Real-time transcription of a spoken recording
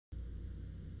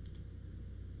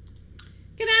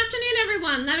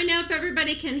everyone. Let me know if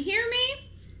everybody can hear me.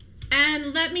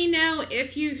 And let me know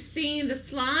if you've seen the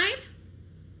slide.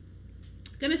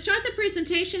 I'm going to start the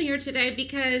presentation here today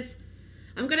because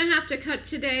I'm going to have to cut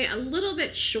today a little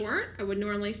bit short. I would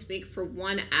normally speak for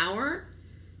 1 hour.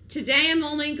 Today I'm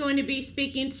only going to be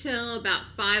speaking till about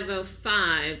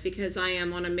 5:05 because I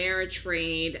am on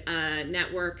Ameritrade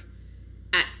network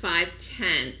at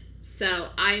 5:10. So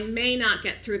I may not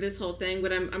get through this whole thing,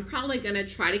 but I'm probably going to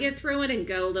try to get through it and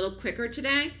go a little quicker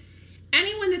today.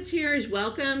 Anyone that's here is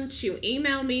welcome to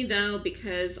email me though,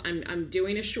 because I'm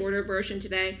doing a shorter version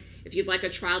today. If you'd like a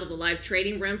trial of the live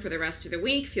trading room for the rest of the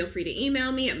week, feel free to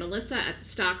email me at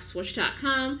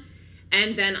melissa@thestockswoosh.com,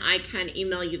 and then I can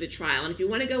email you the trial. And if you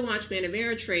want to go watch me on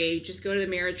Ameritrade, just go to the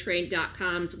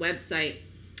ameritrade.com's website,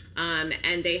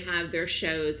 and they have their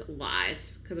shows live,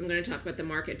 because I'm going to talk about the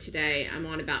market today. I'm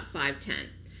on about 5:10.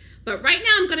 But right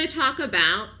now I'm going to talk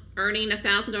about earning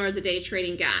 $1,000 a day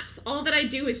trading gaps. All that I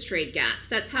do is trade gaps.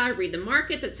 That's how I read the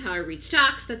market. That's how I read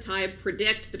stocks. That's how I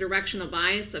predict the directional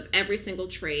bias of every single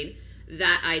trade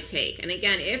that I take. And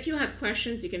again, if you have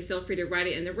questions, you can feel free to write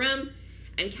it in the room.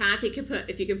 And Kathy can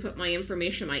if you can put my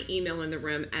information, my email in the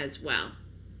room as well.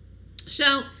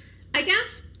 So I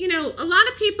guess, you know, a lot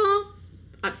of people,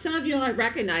 some of you I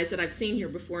recognize that I've seen here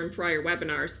before in prior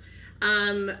webinars.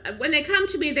 When they come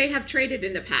to me, they have traded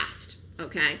in the past,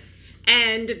 okay?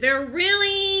 And they're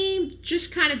really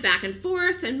just kind of back and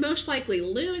forth and most likely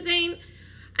losing.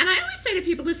 And I always say to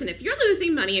people, listen, if you're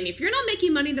losing money and if you're not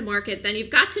making money in the market, then you've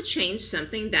got to change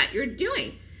something that you're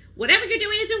doing. Whatever you're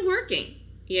doing isn't working.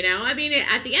 You know, I mean,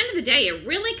 at the end of the day, it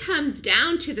really comes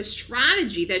down to the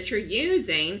strategy that you're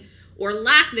using or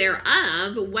lack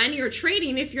thereof when you're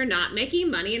trading if you're not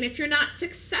making money and if you're not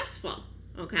successful,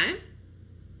 okay?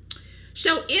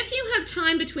 So if you have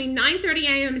time between 9:30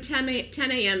 a.m. and 10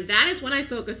 a.m., that is when I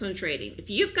focus on trading. If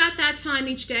you've got that time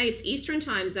each day, it's Eastern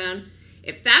time zone.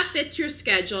 If that fits your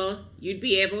schedule, you'd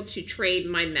be able to trade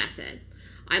my method.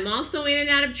 I'm also in and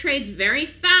out of trades very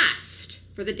fast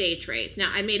for the day trades.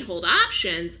 Now, I made hold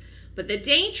options, but the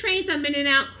day trades I'm in and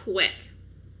out quick.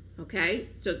 Okay,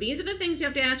 so these are the things you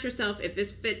have to ask yourself if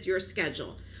this fits your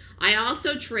schedule. I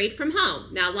also trade from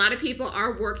home. Now, a lot of people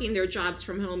are working their jobs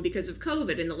from home because of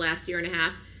COVID in the last year and a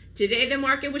half. Today, the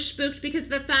market was spooked because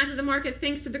of the fact that the market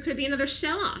thinks that there could be another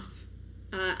sell-off.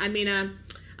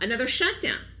 Another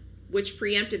shutdown, which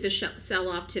preempted the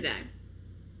sell-off today.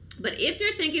 But if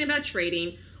you're thinking about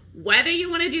trading, whether you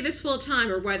want to do this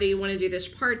full-time or whether you want to do this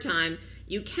part-time,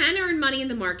 you can earn money in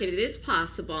the market. It is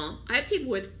possible. I have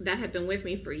people that have been with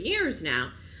me for years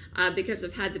now because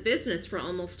I've had the business for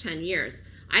almost 10 years.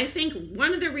 I think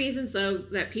one of the reasons, though,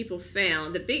 that people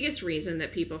fail, the biggest reason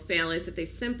that people fail is that they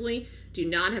simply do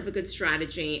not have a good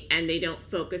strategy and they don't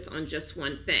focus on just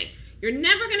one thing. You're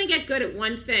never going to get good at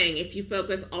one thing if you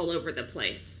focus all over the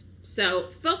place. So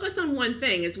focus on one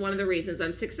thing is one of the reasons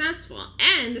I'm successful,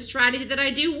 and the strategy that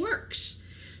I do works.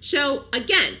 So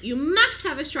again, you must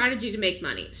have a strategy to make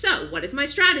money. So what is my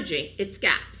strategy? It's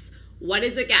gaps. What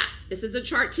is a gap? This is a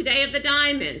chart today of the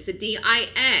diamonds, the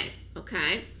DIA,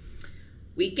 okay?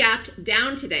 We gapped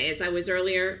down today, as I was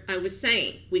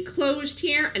saying. We closed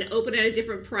here and opened at a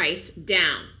different price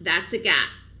down. That's a gap.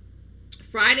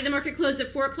 Friday, the market closed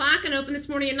at 4 o'clock and opened this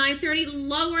morning at 9:30,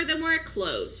 lower than where it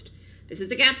closed. This is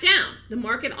a gap down. The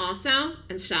market also,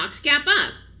 and stocks gap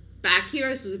up. Back here,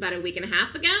 this was about a week and a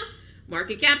half ago,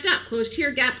 market gapped up. Closed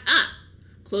here, gapped up.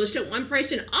 Closed at one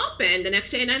price and opened the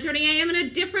next day at 9:30 a.m. at a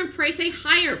different price, a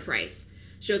higher price.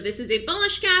 So this is a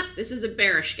bullish gap, this is a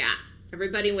bearish gap.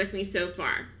 Everybody with me so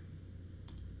far?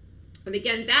 And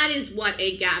again, that is what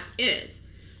a gap is.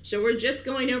 So we're just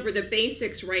going over the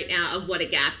basics right now of what a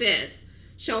gap is.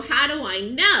 So how do I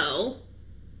know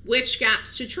which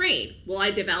gaps to trade? Well,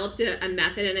 I developed a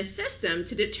method and a system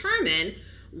to determine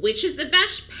which is the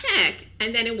best pick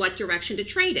and then in what direction to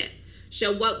trade it.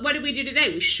 So what did we do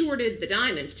today? We shorted the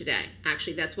diamonds today.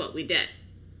 Actually, that's what we did.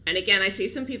 And again, I see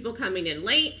some people coming in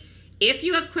late. If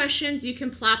you have questions, you can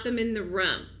plop them in the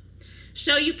room.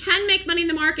 So you can make money in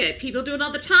the market. People do it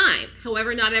all the time.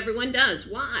 However, not everyone does.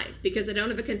 Why? Because they don't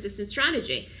have a consistent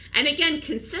strategy. And again,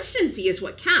 consistency is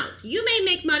what counts. You may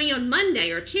make money on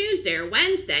Monday or Tuesday or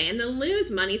Wednesday and then lose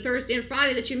money Thursday and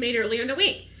Friday that you made earlier in the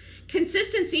week.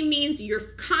 Consistency means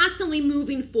you're constantly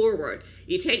moving forward.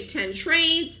 You take 10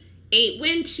 trades, 8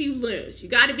 win, 2 lose. You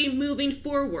got to be moving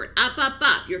forward, up, up,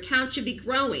 up. Your count should be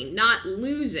growing, not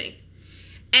losing.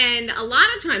 And a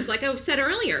lot of times, like I said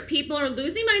earlier, people are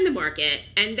losing money in the market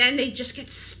and then they just get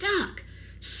stuck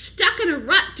in a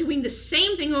rut doing the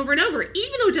same thing over and over,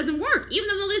 even though it doesn't work, even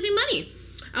though they're losing money.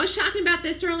 I was talking about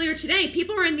this earlier today.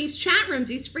 People are in these chat rooms,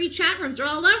 these free chat rooms are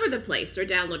all over the place. They're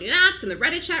downloading apps and the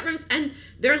Reddit chat rooms, and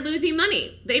they're losing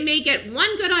money. They may get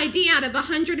one good idea out of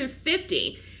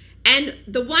 150, and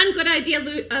the one good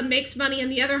idea makes money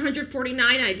and the other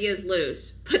 149 ideas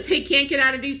lose, but they can't get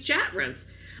out of these chat rooms.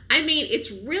 I mean,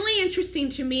 it's really interesting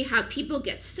to me how people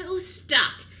get so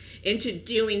stuck into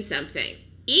doing something,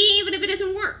 even if it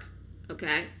doesn't work,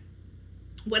 okay?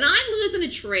 When I lose in a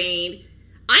trade,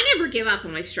 I never give up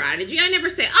on my strategy. I never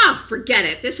say, oh, forget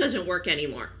it, this doesn't work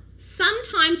anymore.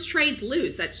 Sometimes trades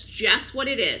lose. That's just what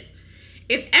it is.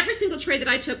 If every single trade that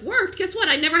I took worked, guess what?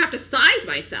 I never have to size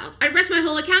myself. I rest my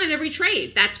whole account in every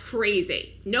trade. That's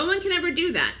crazy. No one can ever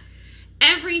do that.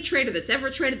 Every trader that's ever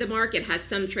traded the market has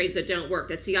some trades that don't work.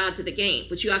 That's the odds of the game.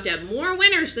 But you have to have more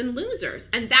winners than losers.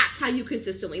 And that's how you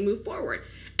consistently move forward.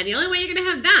 And the only way you're going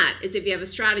to have that is if you have a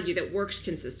strategy that works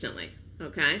consistently.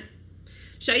 Okay?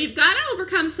 So you've got to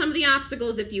overcome some of the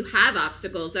obstacles if you have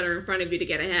obstacles that are in front of you to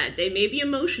get ahead. They may be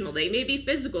emotional. They may be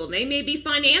physical. They may be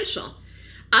financial.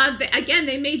 Again,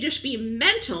 they may just be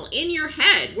mental in your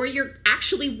head where you're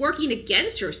actually working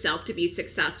against yourself to be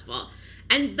successful.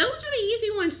 And those are the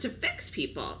easy ones to fix,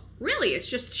 people. Really, it's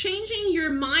just changing your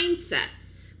mindset,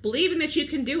 believing that you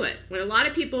can do it. When a lot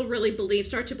of people really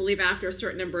start to believe after a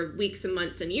certain number of weeks and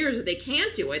months and years that they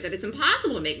can't do it, that it's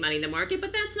impossible to make money in the market,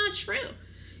 but that's not true.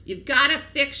 You've got to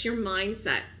fix your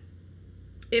mindset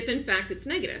if, in fact, it's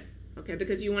negative, okay?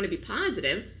 Because you want to be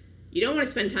positive. You don't want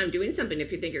to spend time doing something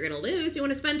if you think you're going to lose. You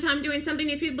want to spend time doing something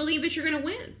if you believe that you're going to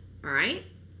win, all right?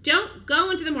 Don't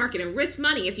go into the market and risk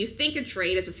money if you think a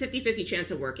trade is a 50-50 chance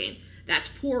of working. That's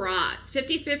poor odds.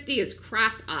 50-50 is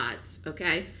crap odds,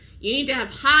 okay? You need to have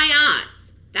high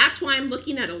odds. That's why I'm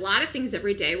looking at a lot of things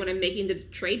every day when I'm making the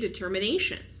trade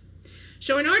determinations.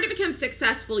 So in order to become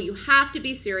successful, you have to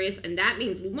be serious, and that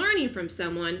means learning from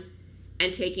someone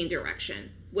and taking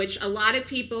direction, which a lot of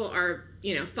people are,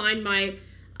 find my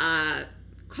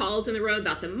calls in the road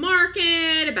about the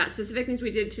market, about specific things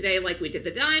we did today, like we did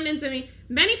the diamonds. I mean,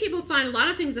 many people find a lot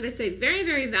of things that I say very,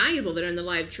 very valuable that are in the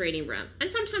live trading room.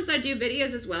 And sometimes I do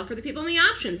videos as well for the people in the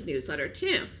options newsletter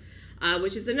too,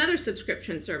 which is another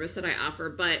subscription service that I offer.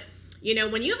 But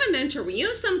when you have a mentor, when you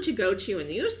have someone to go to and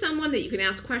you have someone that you can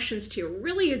ask questions to,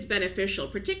 really is beneficial,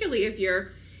 particularly if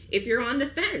you're on the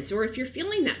fence or if you're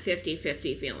feeling that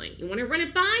 50-50 feeling. You want to run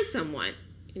it by someone.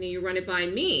 You run it by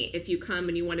me if you come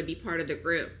and you want to be part of the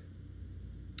group.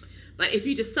 But if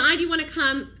you decide you want to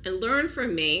come and learn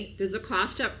from me, there's a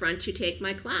cost up front to take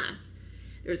my class.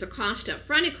 There's a cost up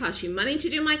front. It costs you money to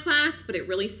do my class, but it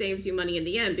really saves you money in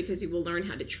the end because you will learn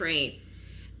how to trade.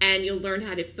 And you'll learn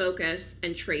how to focus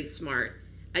and trade smart.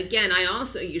 Again, I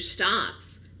also use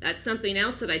stops. That's something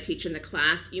else that I teach in the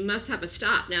class. You must have a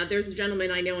stop. Now, there's a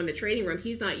gentleman I know in the trading room.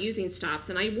 He's not using stops,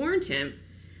 and I warned him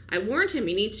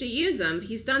he needs to use them.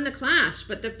 He's done the class.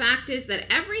 But the fact is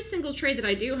that every single trade that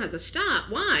I do has a stop.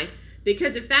 Why?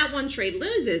 Because if that one trade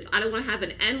loses, I don't want to have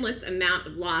an endless amount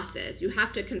of losses. You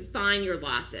have to confine your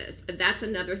losses. That's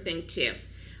another thing too.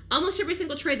 Almost every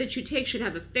single trade that you take should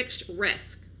have a fixed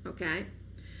risk, okay?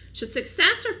 So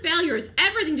success or failure has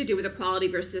everything to do with the quality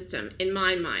of your system, in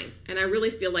my mind. And I really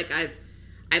feel like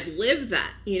I've lived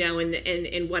that,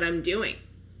 in what I'm doing.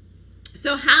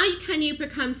 So how can you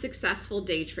become successful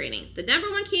day trading? The number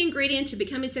one key ingredient to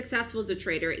becoming successful as a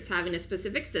trader is having a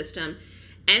specific system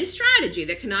and strategy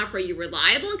that can offer you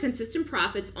reliable and consistent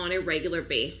profits on a regular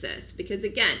basis. Because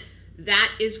again,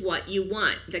 that is what you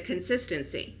want, the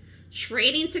consistency.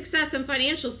 Trading success and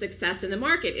financial success in the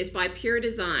market is by pure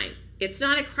design. It's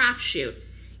not a crapshoot.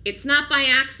 It's not by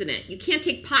accident. You can't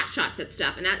take pot shots at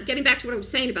stuff. And getting back to what I was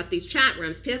saying about these chat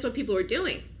rooms, that's what people are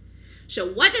doing. So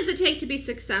what does it take to be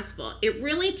successful? It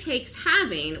really takes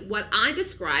having what I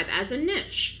describe as a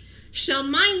niche. So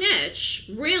my niche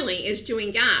really is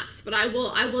doing gaps, but I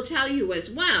will tell you as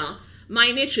well,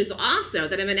 my niche is also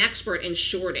that I'm an expert in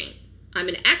shorting. I'm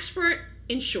an expert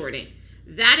in shorting.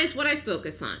 That is what I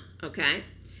focus on, okay?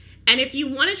 And if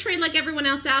you want to trade like everyone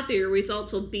else out there, your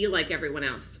results will be like everyone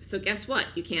else. So guess what?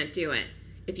 You can't do it.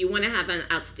 If you want to have an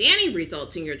outstanding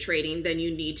results in your trading, then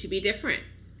you need to be different.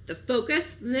 The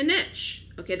focus, the niche.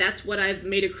 Okay, that's what I've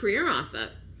made a career off of.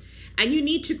 And you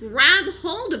need to grab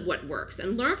hold of what works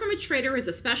and learn from a trader who has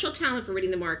a special talent for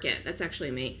reading the market. That's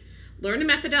actually me. Learn a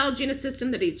methodology and a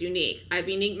system that is unique. I have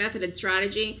a unique method and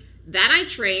strategy that I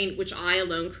train, which I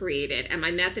alone created. And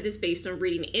my method is based on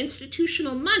reading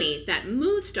institutional money that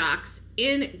moves stocks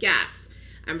in gaps.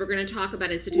 And we're going to talk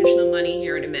about institutional money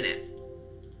here in a minute.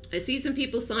 I see some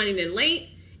people signing in late.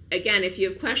 Again, if you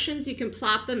have questions, you can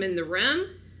plop them in the room.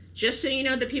 Just so you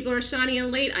know that people are signing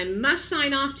in late, I must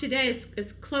sign off today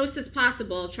as close as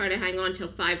possible. I'll try to hang on till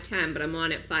 5:10, but I'm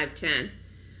on at 5:10.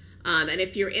 And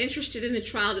if you're interested in the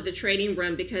trial to the trading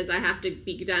room, because I have to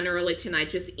be done early tonight,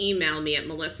 just email me at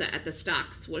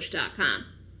melissa@thestockswoosh.com.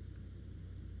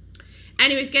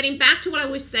 Anyways, getting back to what I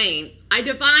was saying, I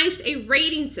devised a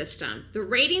rating system. The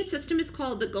rating system is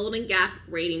called the Golden Gap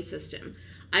Rating System.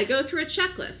 I go through a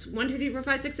checklist, 1, 2, 3, 4,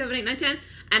 5, 6, 7, 8, 9, 10,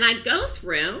 and I go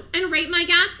through and rate my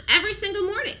gaps every single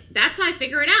morning. That's how I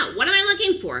figure it out. What am I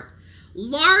looking for?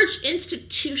 Large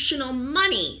institutional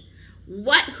money.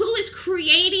 Who is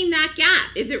creating that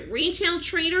gap? Is it retail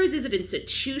traders? Is it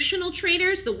institutional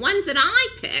traders? The ones that I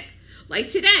pick, like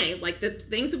today, like the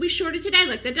things that we shorted today,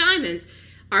 like the diamonds,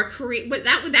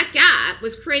 that gap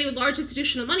was created with large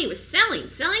institutional money. It was selling.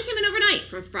 Selling came in overnight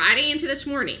from Friday into this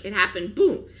morning. It happened,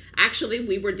 boom. Actually,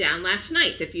 we were down last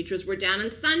night. The futures were down on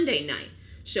Sunday night.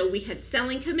 So we had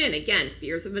selling come in. Again,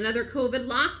 fears of another COVID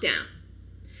lockdown.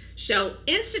 So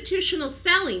institutional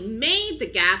selling made the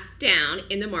gap down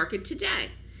in the market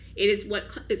today. It is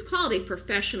what is called a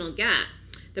professional gap.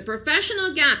 The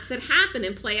professional gaps that happen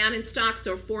and play out in stocks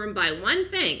are formed by one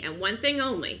thing and one thing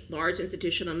only, large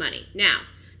institutional money. Now,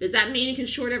 does that mean you can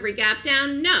short every gap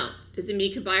down? No. Does it mean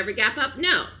you can buy every gap up?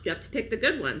 No. You have to pick the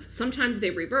good ones. Sometimes they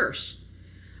reverse.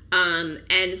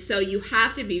 And so you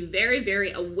have to be very,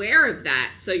 very aware of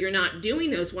that so you're not doing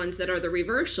those ones that are the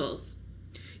reversals.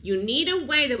 You need a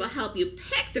way that will help you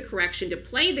pick the correction to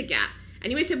play the gap.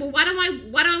 And you may say, well, why do I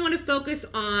want to focus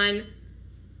on,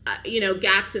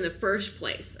 gaps in the first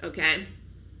place, okay?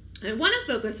 I want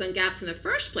to focus on gaps in the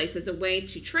first place as a way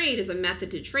to trade, as a method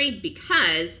to trade,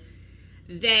 because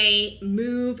they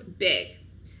move big.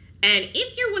 And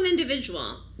if you're one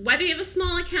individual, whether you have a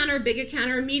small account or a big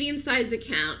account or a medium-sized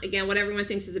account, again, what everyone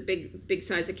thinks is a big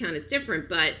size account is different,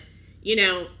 but,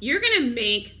 you're going to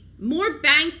make more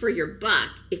bang for your buck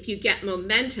if you get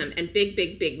momentum and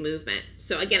big movement.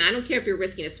 So again, I don't care if you're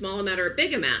risking a small amount or a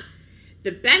big amount.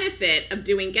 The benefit of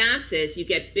doing gaps is you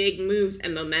get big moves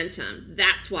and momentum.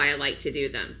 That's why I like to do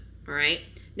them, all right?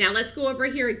 Now let's go over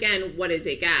here again. What is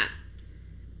a gap?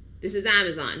 This is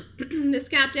Amazon. This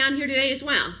gap down here today as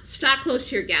well. Stock closed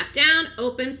here, gap down,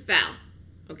 open, fell,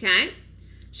 okay?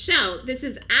 So this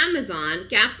is Amazon,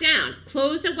 gap down.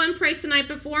 Closed at one price the night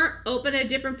before, open at a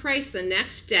different price the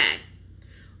next day.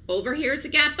 Over here is a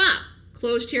gap up.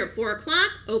 Closed here at 4 o'clock,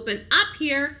 open up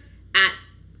here at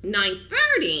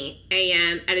 9:30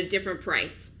 a.m. at a different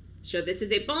price. So this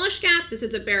is a bullish gap, this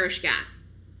is a bearish gap.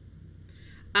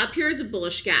 Up here is a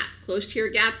bullish gap. Closed here,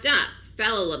 gapped up,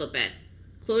 fell a little bit.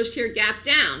 Closed here, gap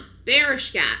down,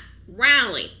 bearish gap,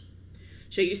 rally.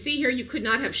 So you see here, you could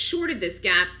not have shorted this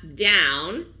gap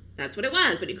down. That's what it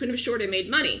was, but you couldn't have shorted and made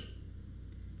money.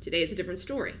 Today is a different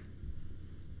story.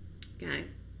 Okay.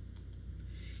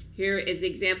 Here is the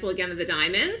example again of the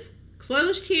diamonds.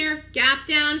 Closed here, gap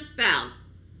down, fell.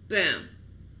 Boom.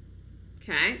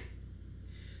 Okay.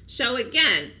 So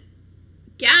again,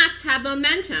 gaps have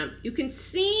momentum. You can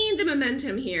see the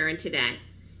momentum here in today.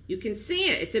 You can see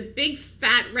it. It's a big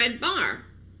fat red bar.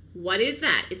 What is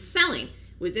that? It's selling.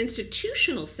 It was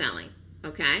institutional selling,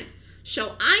 okay?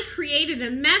 So I created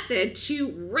a method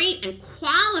to rate and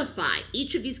qualify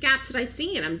each of these gaps that I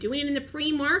see, and I'm doing it in the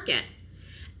pre-market.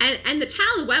 And the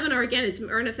title of the webinar, again, is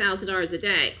Earn $1,000 a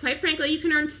day. Quite frankly, you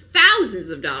can earn thousands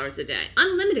of dollars a day,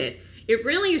 unlimited. It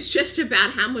really is just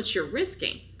about how much you're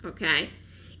risking, okay?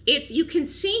 You can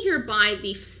see here by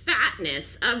the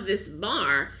fatness of this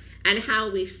bar and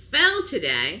how we fell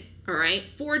today, all right,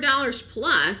 $4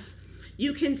 plus,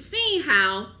 you can see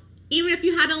how even if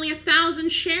you had only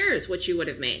 1,000 shares, what you would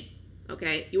have made,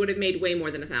 okay? You would have made way more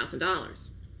than $1,000.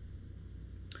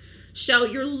 So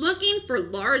you're looking for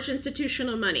large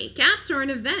institutional money. Gaps are an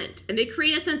event, and they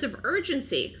create a sense of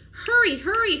urgency. Hurry,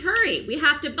 hurry, hurry. We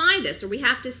have to buy this or we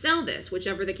have to sell this,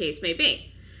 whichever the case may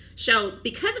be. So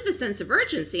because of the sense of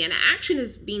urgency, an action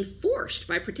is being forced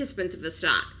by participants of the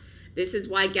stock. This is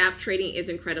why gap trading is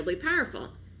incredibly powerful.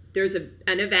 There's an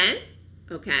event,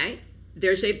 okay?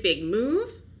 There's a big move,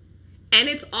 and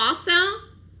it's also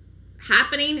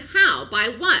happening how? By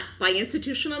what? By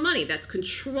institutional money that's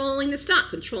controlling the stock,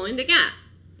 controlling the gap.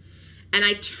 And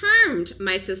I termed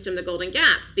my system the golden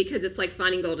gaps because it's like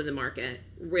finding gold in the market,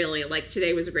 really. Like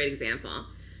today was a great example.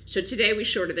 So today we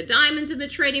shorted the diamonds in the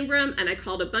trading room, and I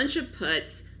called a bunch of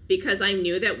puts because I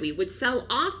knew that we would sell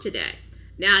off today.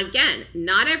 Now again,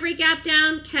 not every gap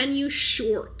down can you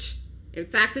short. In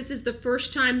fact, this is the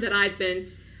first time that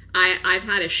I've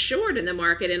had a short in the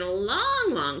market in a long,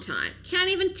 long time. Can't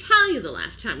even tell you the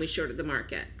last time we shorted the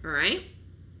market, all right?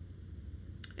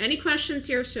 Any questions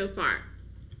here so far?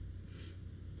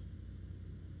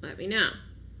 Let me know.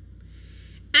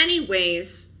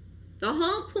 anyways, the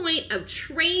whole point of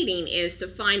trading is to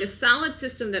find a solid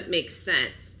system that makes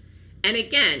sense. And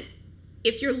again,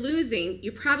 if you're losing,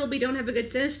 you probably don't have a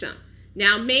good system.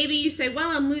 Now, maybe you say,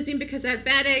 well, I'm losing because I have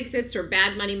bad exits or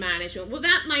bad money management. Well,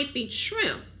 that might be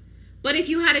true. But if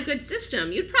you had a good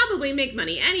system, you'd probably make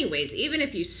money anyways, even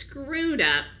if you screwed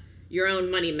up your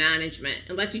own money management,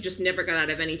 unless you just never got out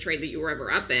of any trade that you were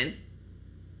ever up in,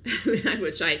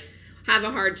 which I have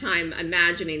a hard time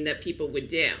imagining that people would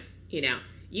do. You know,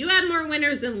 you have more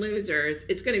winners than losers.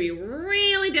 It's going to be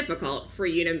really difficult for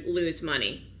you to lose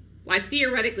money. Why,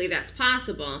 theoretically, that's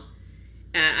possible.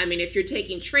 I mean, if you're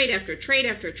taking trade after trade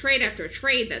after trade after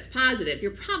trade that's positive,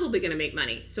 you're probably going to make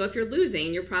money. So if you're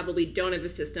losing, you probably don't have a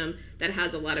system that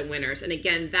has a lot of winners. And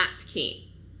again, that's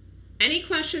key. Any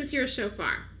questions here so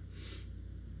far?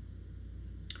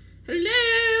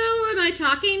 Hello, am I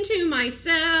talking to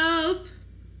myself?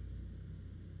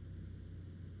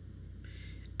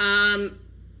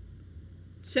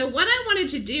 So what I wanted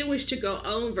to do was to go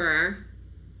over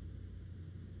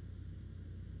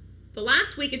the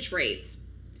last week of trades.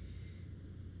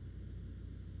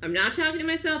 I'm not talking to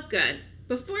myself, good.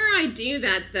 Before I do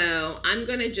that though, I'm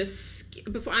gonna just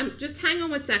hang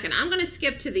on 1 second. I'm gonna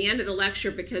skip to the end of the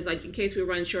lecture because in case we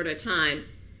run short of time.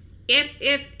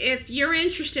 If you're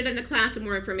interested in the class and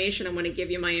more information, I'm gonna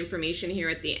give you my information here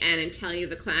at the end and tell you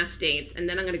the class dates, and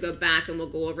then I'm gonna go back and we'll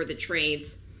go over the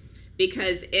trades.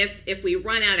 Because if we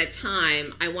run out of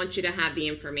time, I want you to have the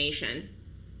information.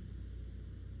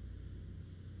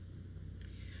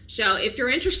 So if you're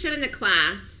interested in the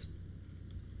class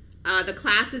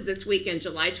is this weekend,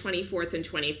 July 24th and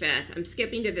 25th. I'm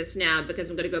skipping to this now because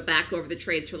I'm going to go back over the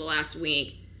trades for the last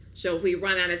week. So if we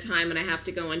run out of time and I have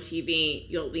to go on TV,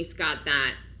 you'll at least got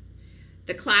that.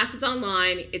 The class is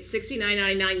online. It's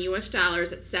 $69.99 US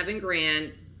dollars at $7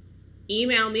 grand.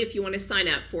 Email me if you want to sign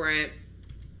up for it.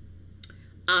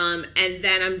 And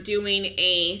then I'm doing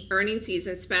a earnings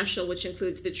season special, which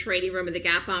includes the trading room and the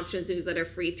gap options newsletter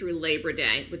free through Labor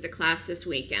Day with the class this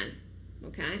weekend.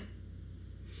 Okay?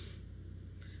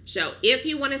 So if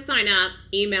you want to sign up,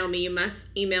 email me. You must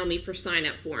email me for sign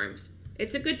up forms.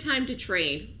 It's a good time to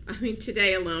trade. I mean,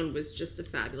 today alone was just a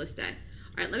fabulous day.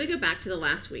 All right, let me go back to the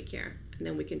last week here, and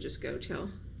then we can just go till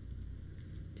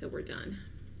we're done.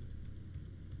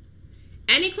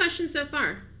 Any questions so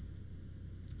far?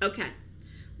 Okay.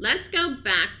 Let's go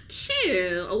back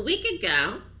to a week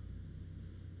ago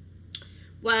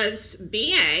was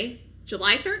BA,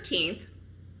 July 13th,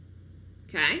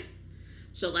 okay?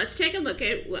 So let's take a look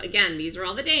at, again, these are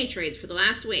all the day trades for the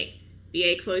last week.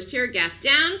 BA closed here, gap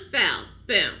down, fell,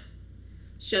 boom.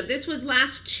 So this was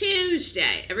last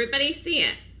Tuesday. Everybody see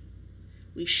it?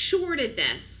 We shorted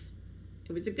this.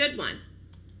 It was a good one.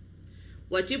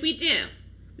 What did we do?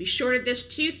 We shorted this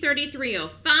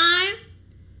 233.05.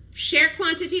 Share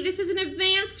quantity, this is an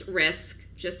advanced risk,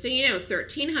 just so you know,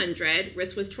 1,300.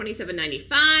 Risk was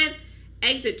 $27.95.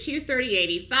 Exit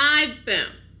 230.85.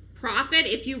 Boom. Profit,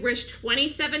 if you risked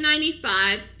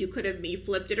 $27.95, you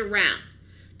flipped it around.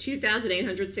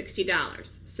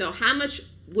 $2,860. So how much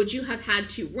would you have had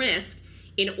to risk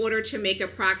in order to make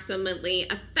approximately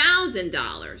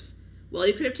 $1,000? Well,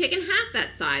 you could have taken half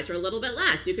that size or a little bit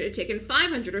less. You could have taken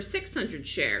 500 or 600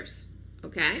 shares,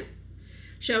 okay?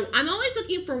 So I'm always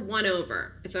looking for 1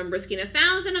 over. If I'm risking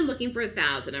 1,000, I'm looking for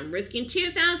 1,000. I'm risking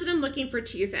 2,000, I'm looking for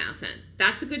 2,000.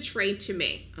 That's a good trade to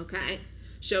me, okay?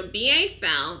 So BA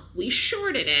fell, we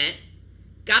shorted it,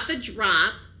 got the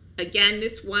drop. Again,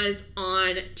 this was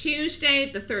on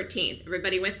Tuesday the 13th.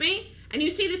 Everybody with me? And you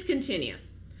see this continue.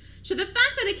 So the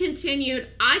fact that it continued,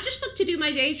 I just look to do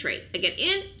my day trades. I get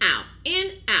in, out,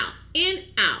 in, out, in,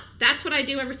 out. That's what I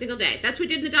do every single day. That's what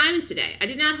we did in the diamonds today. I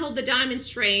did not hold the diamonds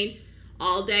trade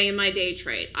all day in my day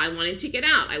trade. I wanted to get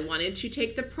out. I wanted to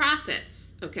take the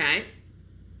profits, okay?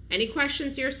 Any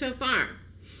questions here so far?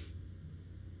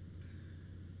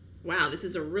 Wow, this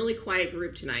is a really quiet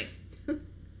group tonight.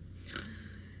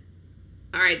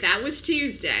 All right, that was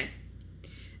Tuesday.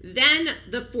 Then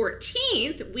the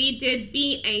 14th, we did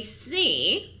BAC,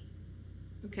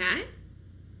 okay?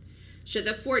 So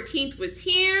the 14th was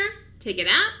here, take it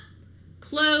up,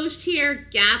 closed here,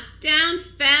 gap down,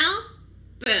 fell,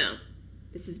 boom.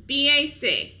 This is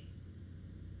BAC,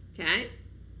 okay?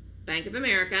 Bank of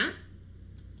America.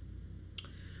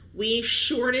 We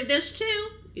shorted this too.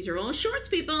 These are all shorts,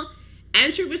 people.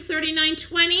 Entry was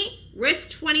 39.20, risk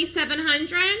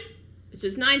 2,700. This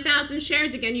was 9,000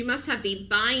 shares. Again, you must have the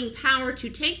buying power to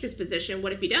take this position.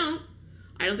 What if you don't?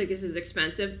 I don't think this is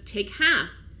expensive. Take half.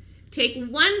 Take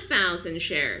 1,000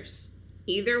 shares.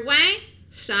 Either way,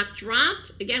 stock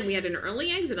dropped. Again, we had an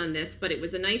early exit on this, but it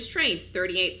was a nice trade.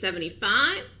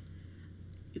 38.75.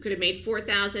 You could have made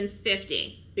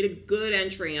 4,050. We had a good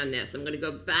entry on this. I'm going to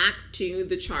go back to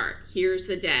the chart. Here's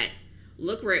the day.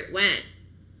 Look where it went.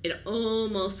 It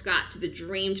almost got to the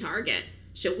dream target.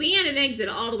 So we had an exit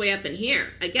all the way up in here.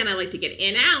 Again, I like to get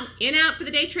in, out for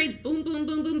the day trades. Boom, boom,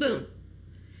 boom, boom, boom.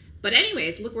 But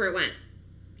anyways, look where it went.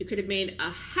 You could have made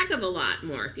a heck of a lot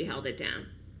more if you held it down.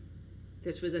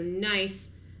 This was a nice,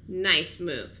 nice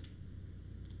move.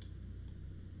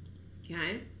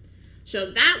 Okay.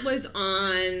 So that was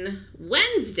on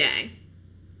Wednesday.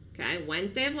 Okay,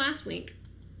 Wednesday of last week.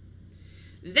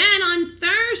 Then on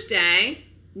Thursday,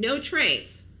 no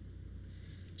trades.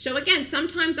 So again,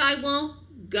 sometimes I will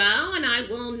go and I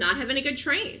will not have any good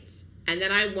trades. And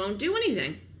then I won't do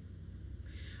anything.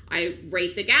 I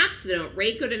rate the gaps. They don't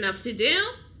rate good enough to do.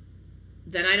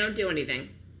 Then I don't do anything.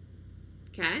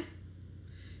 Okay?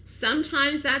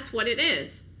 Sometimes that's what it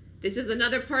is. This is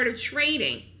another part of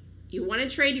trading. You want to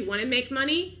trade, you want to make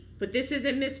money, but this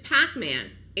isn't Miss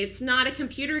Pac-Man. It's not a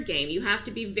computer game. You have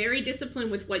to be very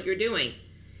disciplined with what you're doing.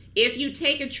 If you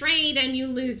take a trade and you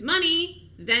lose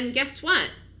money, then guess what?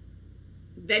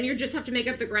 Then you just have to make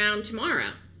up the ground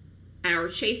tomorrow or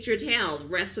chase your tail the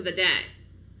rest of the day.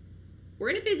 We're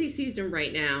in a busy season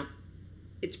right now.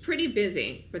 It's pretty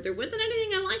busy, but there wasn't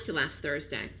anything I liked last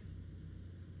Thursday.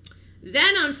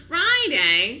 Then on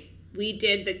Friday, we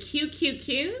did the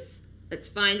QQQs. Let's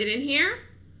find it in here.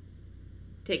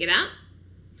 Take it out.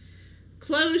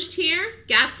 Closed here,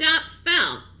 gapped up,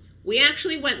 fell. We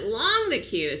actually went long the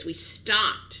Qs. We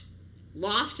stopped,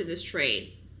 lost in this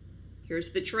trade.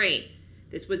 Here's the trade.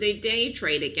 This was a day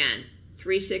trade again.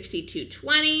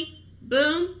 362.20,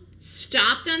 boom,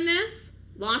 stopped on this,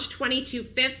 lost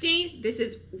 22.50. This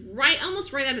is right,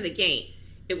 almost right out of the gate.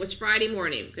 It was Friday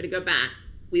morning. Gonna go back.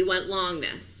 We went long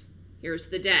this. Here's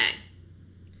the day.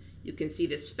 You can see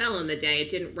this fell on the day. It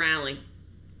didn't rally.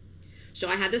 So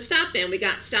I had the stop in. We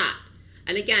got stopped.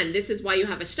 And again, this is why you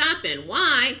have a stop in.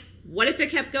 Why? What if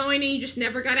it kept going and you just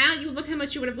never got out? You look how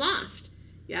much you would have lost.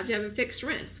 You have to have a fixed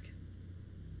risk.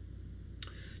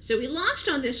 So we lost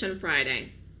on this on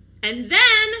Friday. And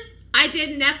then I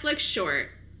did Netflix short.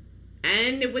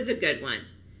 And it was a good one.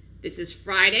 This is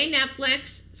Friday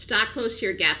Netflix. Stock closed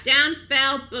here, gap down,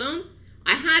 fell, boom.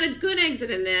 I had a good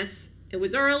exit in this. It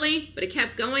was early, but it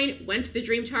kept going, went to the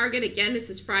dream target. Again, this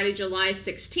is Friday, July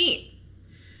 16th.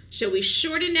 So we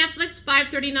shorted Netflix,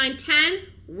 539.10.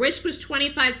 Risk was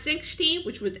 25.60,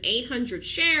 which was 800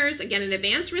 shares. Again, an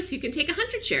advanced risk, you can take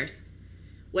 100 shares.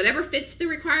 Whatever fits the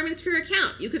requirements for your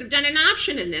account. You could have done an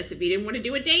option in this if you didn't want to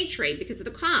do a day trade because of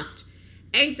the cost.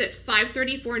 Exit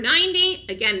 534.90.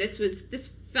 Again, this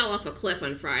fell off a cliff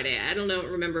on Friday. I don't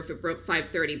remember if it broke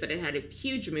 530, but it had a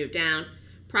huge move down.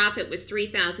 Profit was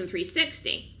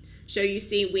 3,360. So you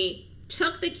see, we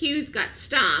took the Qs, got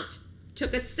stopped,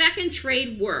 took a second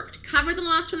trade, worked, covered the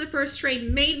loss from the first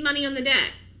trade, made money on the day.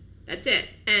 That's it.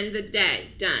 End the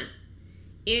day. Done.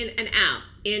 In and out.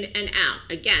 In and out.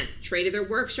 Again, trade either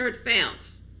works or it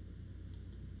fails.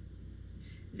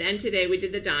 Then today we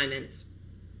did the diamonds.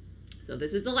 So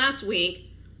this is the last week.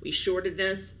 We shorted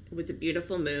this. It was a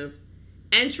beautiful move.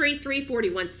 Entry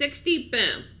 341.60,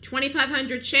 boom.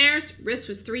 2,500 shares, risk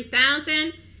was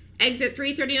 3,000. Exit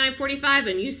 339.45,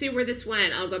 and you see where this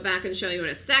went. I'll go back and show you in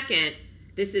a second.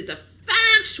 This is a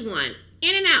fast one.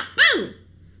 In and out, boom.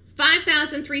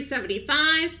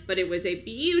 5,375, but it was a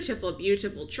beautiful,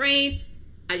 beautiful trade.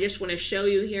 I just want to show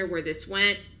you here where this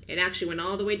went. It actually went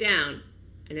all the way down,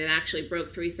 and it actually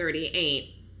broke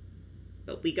 338.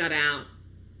 But we got out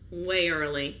way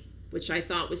early, which I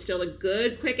thought was still a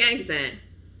good quick exit.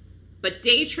 But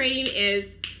day trading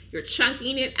is you're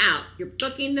chunking it out. You're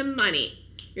booking the money.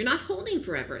 You're not holding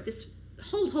forever. This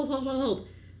hold.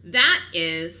 That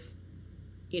is,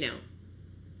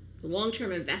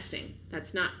 long-term investing.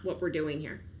 That's not what we're doing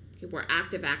here. Okay, we're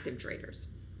active traders.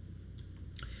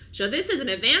 So this is an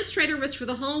advanced trader risk for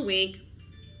the whole week.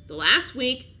 The last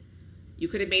week, you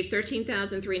could have made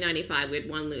 $13,395. We had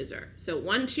one loser. So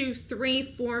 1, 2,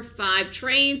 3, 4, 5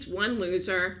 trades, one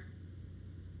loser.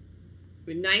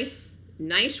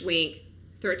 Nice week.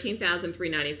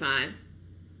 $13,395.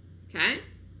 Okay.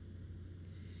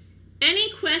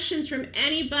 Any questions from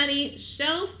anybody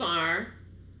so far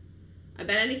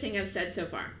about anything I've said so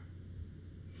far?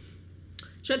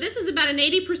 So this is about an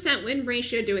 80% win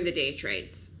ratio doing the day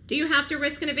trades. Do you have to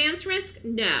risk an advanced risk?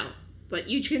 No. But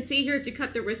you can see here if you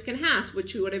cut the risk in half,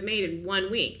 which you would have made in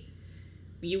 1 week,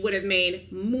 you would have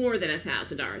made more than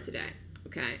 $1,000 a day.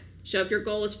 Okay. So if your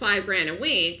goal is $5,000 a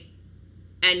week,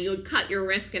 and you would cut your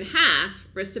risk in half,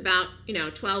 risked about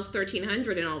 $1,200,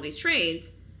 $1,300 in all these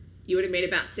trades, you would have made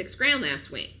about $6,000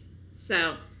 last week.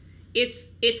 So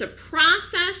it's a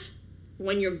process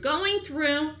when you're going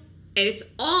through and it's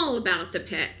all about the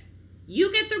pick.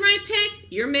 You get the right pick,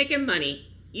 you're making money.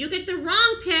 You get the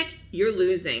wrong pick, you're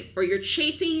losing, or you're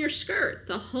chasing your skirt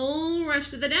the whole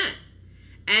rest of the day.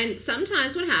 And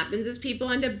sometimes what happens is people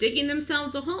end up digging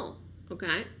themselves a hole,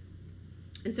 okay?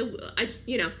 And so,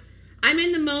 I'm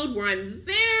in the mode where I'm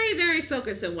very, very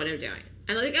focused on what I'm doing.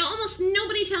 And like almost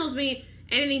nobody tells me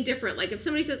anything different. Like if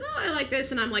somebody says, oh, I like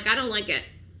this, and I'm like, I don't like it.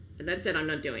 And that's it, I'm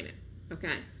not doing it,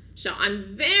 okay? So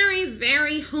I'm very,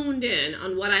 very honed in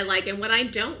on what I like and what I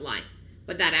don't like.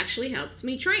 But that actually helps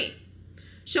me trade.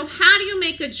 So how do you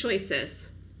make good choices?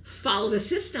 Follow the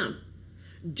system.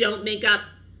 Don't make up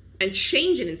and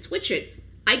change it and switch it.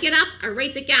 I get up, I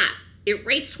rate the gap. It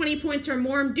rates 20 points or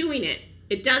more, I'm doing it.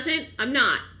 It doesn't, I'm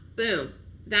not. Boom.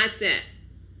 That's it.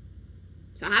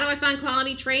 So how do I find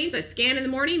quality trades? I scan in the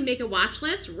morning, make a watch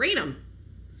list, rate them.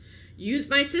 Use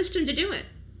my system to do it.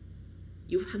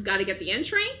 You have got to get the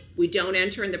entry. We don't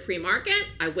enter in the pre-market.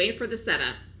 I wait for the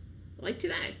setup. Like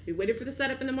today. We waited for the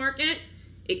setup in the market.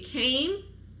 It came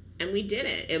and we did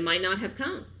it. It might not have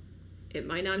come. It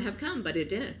might not have come, but it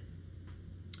did.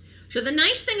 So the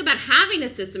nice thing about having a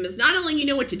system is not only you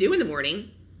know what to do in the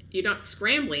morning, you're not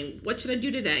scrambling. What should I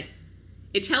do today?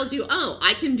 It tells you, oh,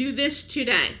 I can do this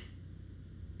today.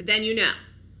 Then you know.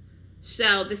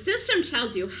 So the system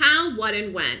tells you how, what,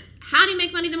 and when. How do you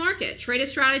make money in the market? Trade a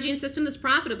strategy and system that's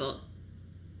profitable.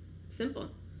 Simple.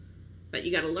 But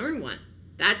you got to learn one.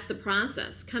 That's the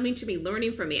process. Coming to me,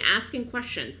 learning from me, asking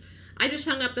questions. I just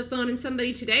hung up the phone and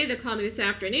somebody today that called me this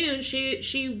afternoon,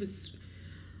 she was,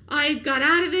 I got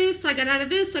out of this, I got out of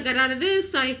this, I got out of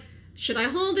this, should I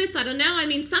hold this? I don't know. I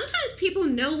mean, sometimes people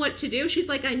know what to do. She's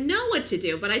like, I know what to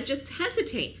do, but I just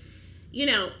hesitate.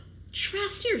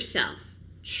 Trust yourself.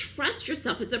 Trust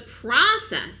yourself. It's a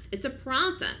process. It's a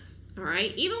process, all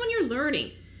right? Even when you're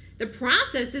learning, the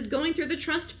process is going through the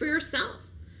trust for yourself.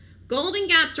 Golden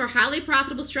gaps are a highly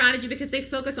profitable strategy because they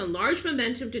focus on large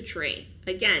momentum to trade.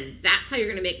 Again, that's how you're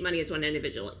going to make money as one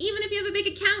individual, even if you have a big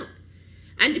account.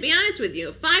 And to be honest with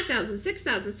you, 5,000,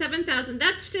 6,000, 7,000,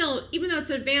 that's still, even though it's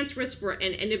advanced risk for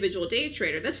an individual day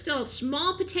trader, that's still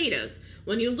small potatoes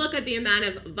when you look at the amount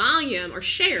of volume or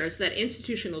shares that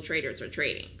institutional traders are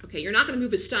trading. Okay, you're not going to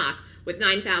move a stock with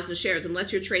 9,000 shares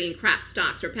unless you're trading crap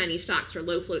stocks or penny stocks or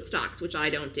low float stocks, which I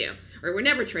don't do. Or we're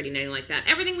never trading anything like that.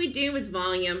 Everything we do is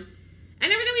volume,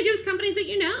 and everything we do is companies that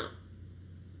you know.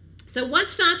 So what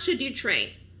stocks should you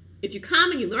trade? If you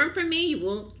come and you learn from me, you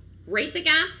will rate the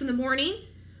gaps in the morning,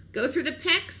 go through the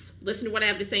picks, listen to what I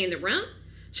have to say in the room.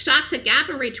 Stocks that gap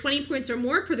and rate 20 points or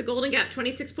more per the Golden Gap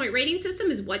 26-point rating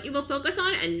system is what you will focus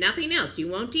on and nothing else. You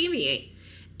won't deviate.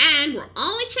 And we're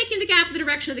always taking the gap in the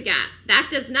direction of the gap. That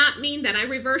does not mean that I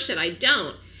reverse it. I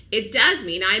don't. It does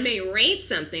mean I may rate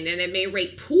something and it may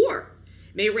rate poor.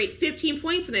 It may rate 15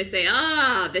 points and I say,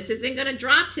 this isn't going to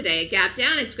drop today. A gap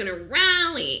down, it's going to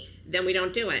rally. Then we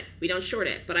don't do it. We don't short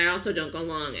it. But I also don't go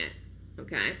long it.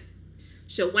 Okay?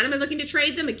 So when am I looking to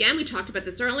trade them? Again, we talked about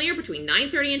this earlier, between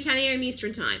 9:30 and 10 a.m.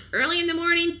 Eastern time. Early in the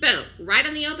morning, boom, right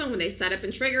on the open when they set up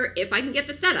and trigger, if I can get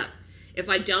the setup. If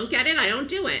I don't get it, I don't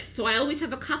do it. So I always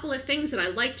have a couple of things that I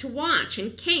like to watch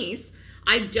in case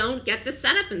I don't get the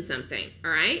setup in something,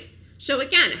 all right? So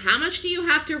again, how much do you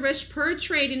have to risk per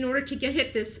trade in order to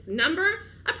hit this number?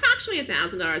 Approximately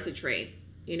 $1,000 a trade.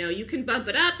 You can bump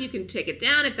it up, you can take it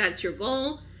down if that's your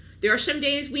goal. There are some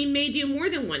days we may do more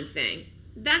than one thing.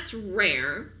 That's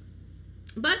rare,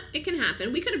 but it can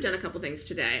happen. We could have done a couple things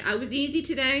today. I was easy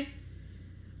today.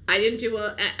 I didn't do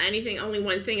anything, only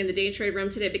one thing in the day trade room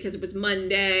today because it was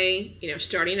Monday,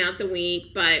 starting out the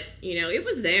week, but, it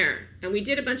was there. And we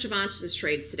did a bunch of options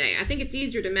trades today. I think it's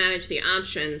easier to manage the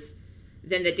options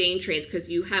than the day trades because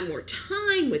you have more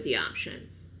time with the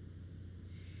options.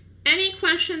 Any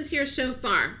questions here so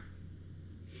far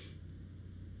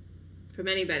from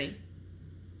anybody?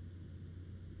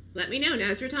 Let me know.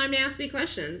 Now's your time to ask me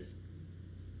questions.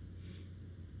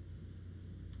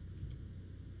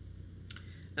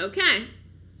 Okay,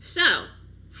 so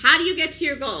how do you get to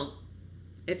your goal?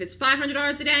 If it's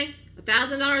 $500 a day,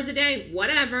 $1,000 a day,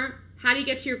 whatever, how do you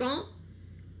get to your goal?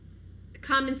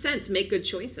 Common sense, make good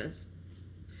choices.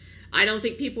 I don't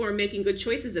think people are making good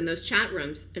choices in those chat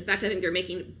rooms. In fact, I think they're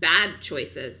making bad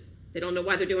choices. They don't know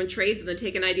why they're doing trades and they're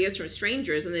taking ideas from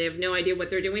strangers and they have no idea what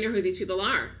they're doing or who these people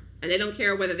are. And they don't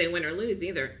care whether they win or lose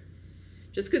either.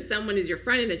 Just because someone is your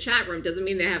friend in the chat room doesn't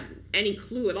mean they have any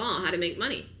clue at all how to make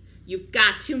money. You've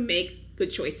got to make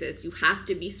good choices. You have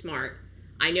to be smart.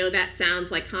 I know that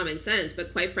sounds like common sense,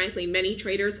 but quite frankly, many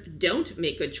traders don't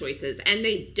make good choices and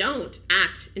they don't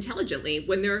act intelligently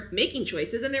when they're making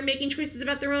choices and they're making choices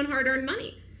about their own hard-earned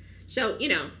money. So,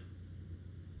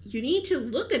 you need to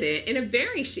look at it in a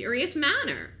very serious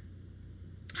manner.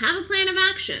 Have a plan of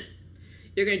action.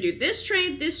 You're going to do this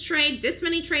trade, this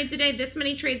many trades a day, this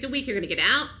many trades a week. You're going to get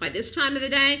out by this time of the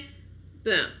day.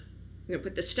 Boom. You're going to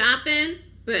put the stop in.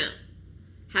 Boom.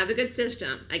 Have a good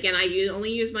system. Again, I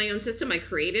only use my own system. I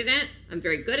created it. I'm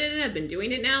very good at it. I've been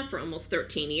doing it now for almost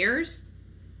 13 years.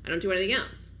 I don't do anything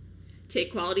else.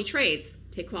 Take quality trades.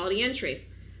 Take quality entries.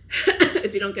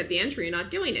 If you don't get the entry, you're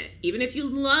not doing it. Even if you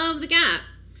love the gap,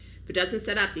 if it doesn't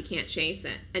set up, you can't chase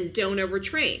it. And don't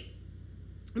overtrade.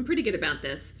 I'm pretty good about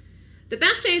this. The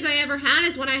best days I ever had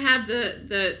is when I have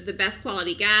the best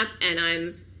quality gap and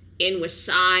I'm in with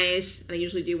size, and I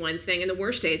usually do one thing. And the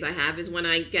worst days I have is when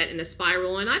I get in a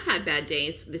spiral, and I've had bad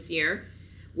days this year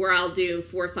where I'll do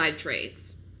 4 or 5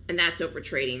 trades. And that's over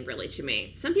trading, really, to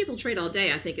me. Some people trade all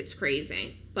day. I think it's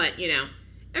crazy. But, you know,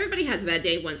 everybody has a bad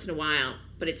day once in a while.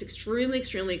 But it's extremely,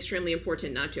 extremely, extremely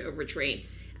important not to overtrade.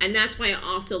 And that's why I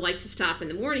also like to stop in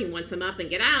the morning once I'm up and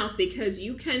get out, because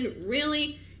you can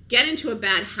really get into a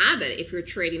bad habit if you're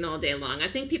trading all day long.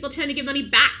 I think people tend to give money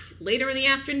back later in the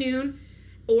afternoon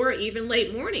or even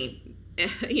late morning,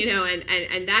 you know,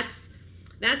 and that's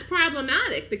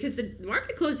problematic because the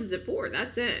market closes at 4.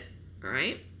 That's it, all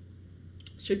right?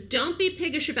 So don't be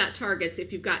piggish about targets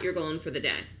if you've got your goal in for the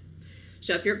day.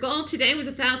 So if your goal today was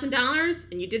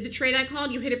 $1,000 and you did the trade I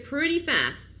called, you hit it pretty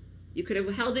fast. You could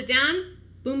have held it down,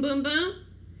 boom, boom, boom.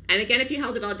 And again, if you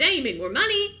held it all day, you made more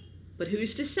money, but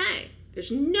who's to say?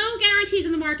 There's no guarantees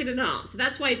in the market at all. So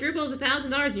that's why if your goal is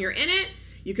 $1,000 and you're in it,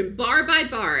 you can bar by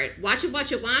bar it. Watch it,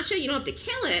 watch it, watch it. You don't have to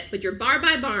kill it, but you're bar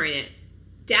by barring it.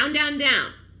 Down, down,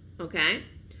 down, okay?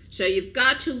 So you've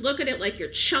got to look at it like you're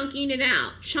chunking it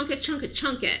out. Chunk it, chunk it,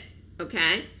 chunk it,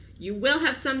 okay? You will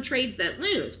have some trades that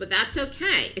lose, but that's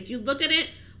okay. If you look at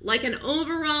it like an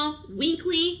overall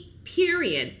weekly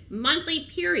period, monthly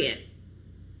period,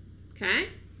 okay?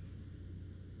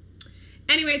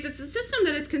 Anyways, it's a system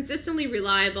that is consistently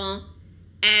reliable,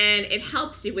 and it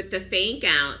helps you with the fake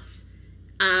outs.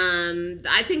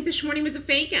 I think this morning was a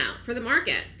fake out for the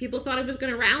market. People thought it was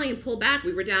going to rally and pull back.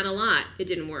 We were down a lot. It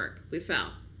didn't work. We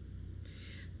fell.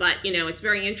 But, you know, it's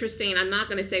very interesting. I'm not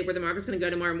going to say where the market's going to go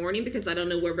tomorrow morning because I don't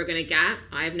know where we're going to get.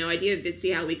 I have no idea. I did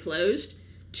see how we closed.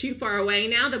 Too far away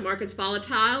now. The market's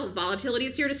volatile. Volatility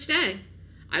is here to stay.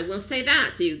 I will say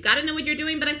that. So you've got to know what you're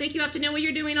doing, but I think you have to know what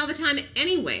you're doing all the time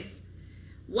anyways.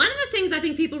 One of the things I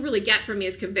think people really get from me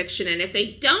is conviction, and if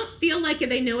they don't feel like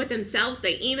they know it themselves,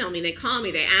 they email me, they call me,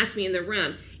 they ask me in the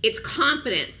room. It's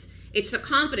confidence. It's the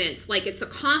confidence, like it's the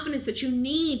confidence that you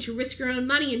need to risk your own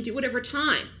money and do it over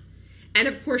time. And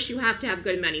of course, you have to have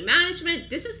good money management.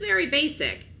 This is very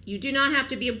basic. You do not have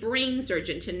to be a brain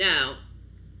surgeon to know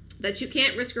that you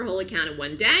can't risk your whole account in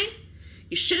one day.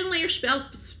 You shouldn't let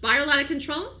yourself spiral out of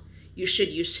control. You should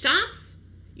use stops.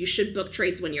 You should book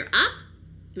trades when you're up.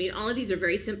 I mean, all of these are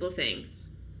very simple things.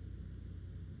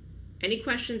 Any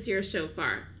questions here so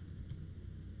far?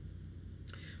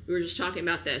 We were just talking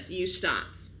about this. Use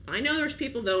stops. I know there's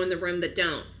people, though, in the room that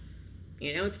don't.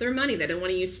 You know, it's their money. They don't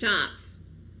want to use stops.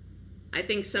 I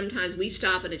think sometimes we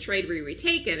stop in a trade where we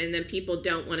retake it, and then people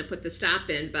don't want to put the stop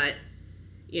in. But,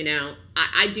 you know,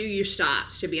 I do use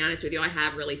stops, to be honest with you. I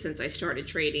have really since I started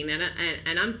trading,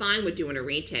 and I'm fine with doing a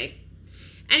retake.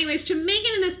 Anyways, to make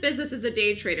it in this business as a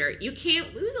day trader, you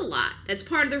can't lose a lot. That's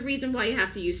part of the reason why you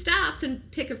have to use stops and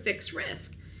pick a fixed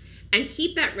risk. And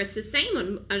keep that risk the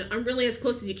same on really as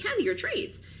close as you can to your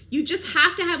trades. You just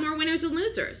have to have more winners and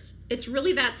losers. It's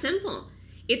really that simple.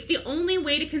 It's the only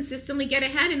way to consistently get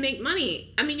ahead and make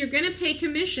money. I mean, you're going to pay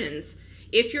commissions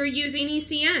if you're using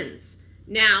ECNs.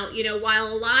 Now, you know, while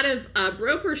a lot of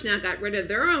brokers now got rid of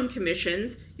their own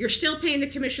commissions, you're still paying the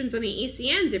commissions on the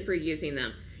ECNs if you're using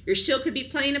them. You still could be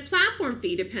paying a platform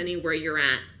fee depending where you're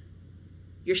at.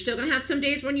 You're still going to have some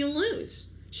days when you lose.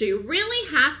 So you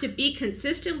really have to be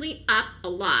consistently up a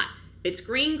lot. It's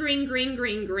green, green, green,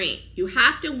 green, green. You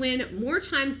have to win more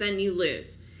times than you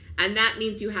lose. And that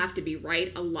means you have to be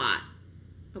right a lot.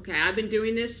 Okay, I've been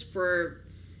doing this for,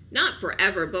 not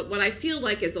forever, but what I feel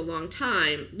like is a long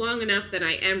time. Long enough that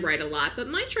I am right a lot. But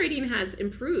my trading has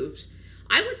improved.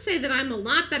 I would say that I'm a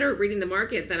lot better at reading the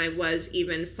market than I was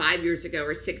even 5 years ago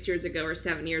or 6 years ago or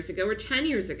 7 years ago or 10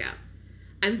 years ago.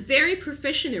 I'm very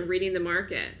proficient in reading the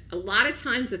market. A lot of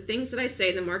times the things that I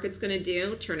say the market's going to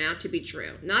do turn out to be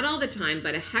true. Not all the time,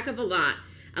 but a heck of a lot.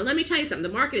 And let me tell you something, the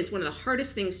market is one of the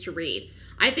hardest things to read.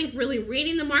 I think really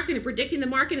reading the market and predicting the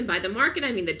market, and by the market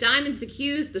I mean the diamonds, the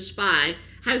Qs, the SPY,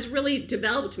 has really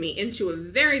developed me into a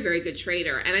very, very good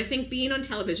trader. And I think being on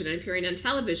television and appearing on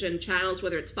television channels,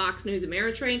 whether it's Fox News,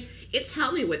 Ameritrade, it's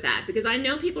helped me with that because I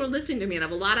know people are listening to me and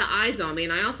have a lot of eyes on me,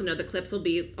 and I also know the clips will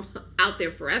be out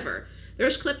there forever.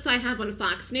 There's clips I have on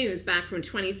Fox News back from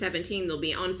 2017. They'll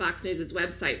be on Fox News'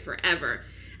 website forever.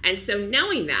 And so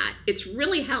knowing that, it's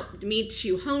really helped me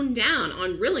to hone down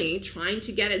on really trying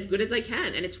to get as good as I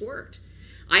can, and it's worked.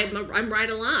 I'm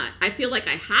right a lot. I feel like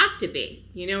I have to be,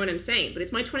 you know what I'm saying? But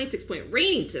it's my 26-point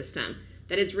rating system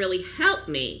that has really helped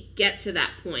me get to that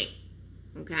point,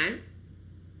 okay?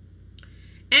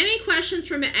 Any questions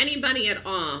from anybody at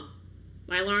all?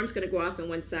 My alarm's going to go off in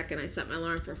 1 second. I set my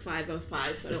alarm for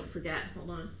 5:05, so I don't forget. Hold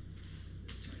on.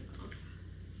 Let's turn it off.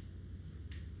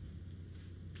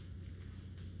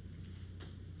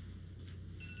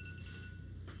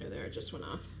 There, it just went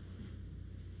off.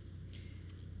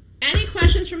 Any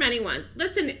questions from anyone?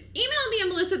 Listen, email me at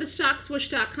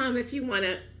melissa@thestockswoosh.com if you want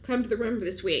to come to the room for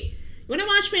this week. You want to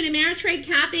watch me in Ameritrade,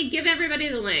 Kathy? Give everybody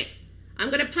the link. I'm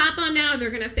going to pop on now. They're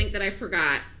going to think that I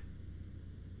forgot.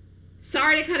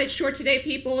 Sorry to cut it short today,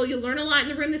 people. You'll learn a lot in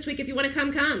the room this week. If you want to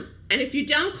come, come. And if you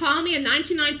don't, call me at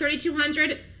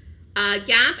 929-3200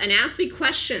 GAP and ask me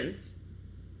questions.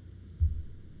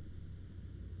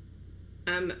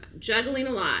 I'm juggling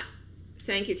a lot.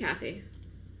 Thank you, Kathy.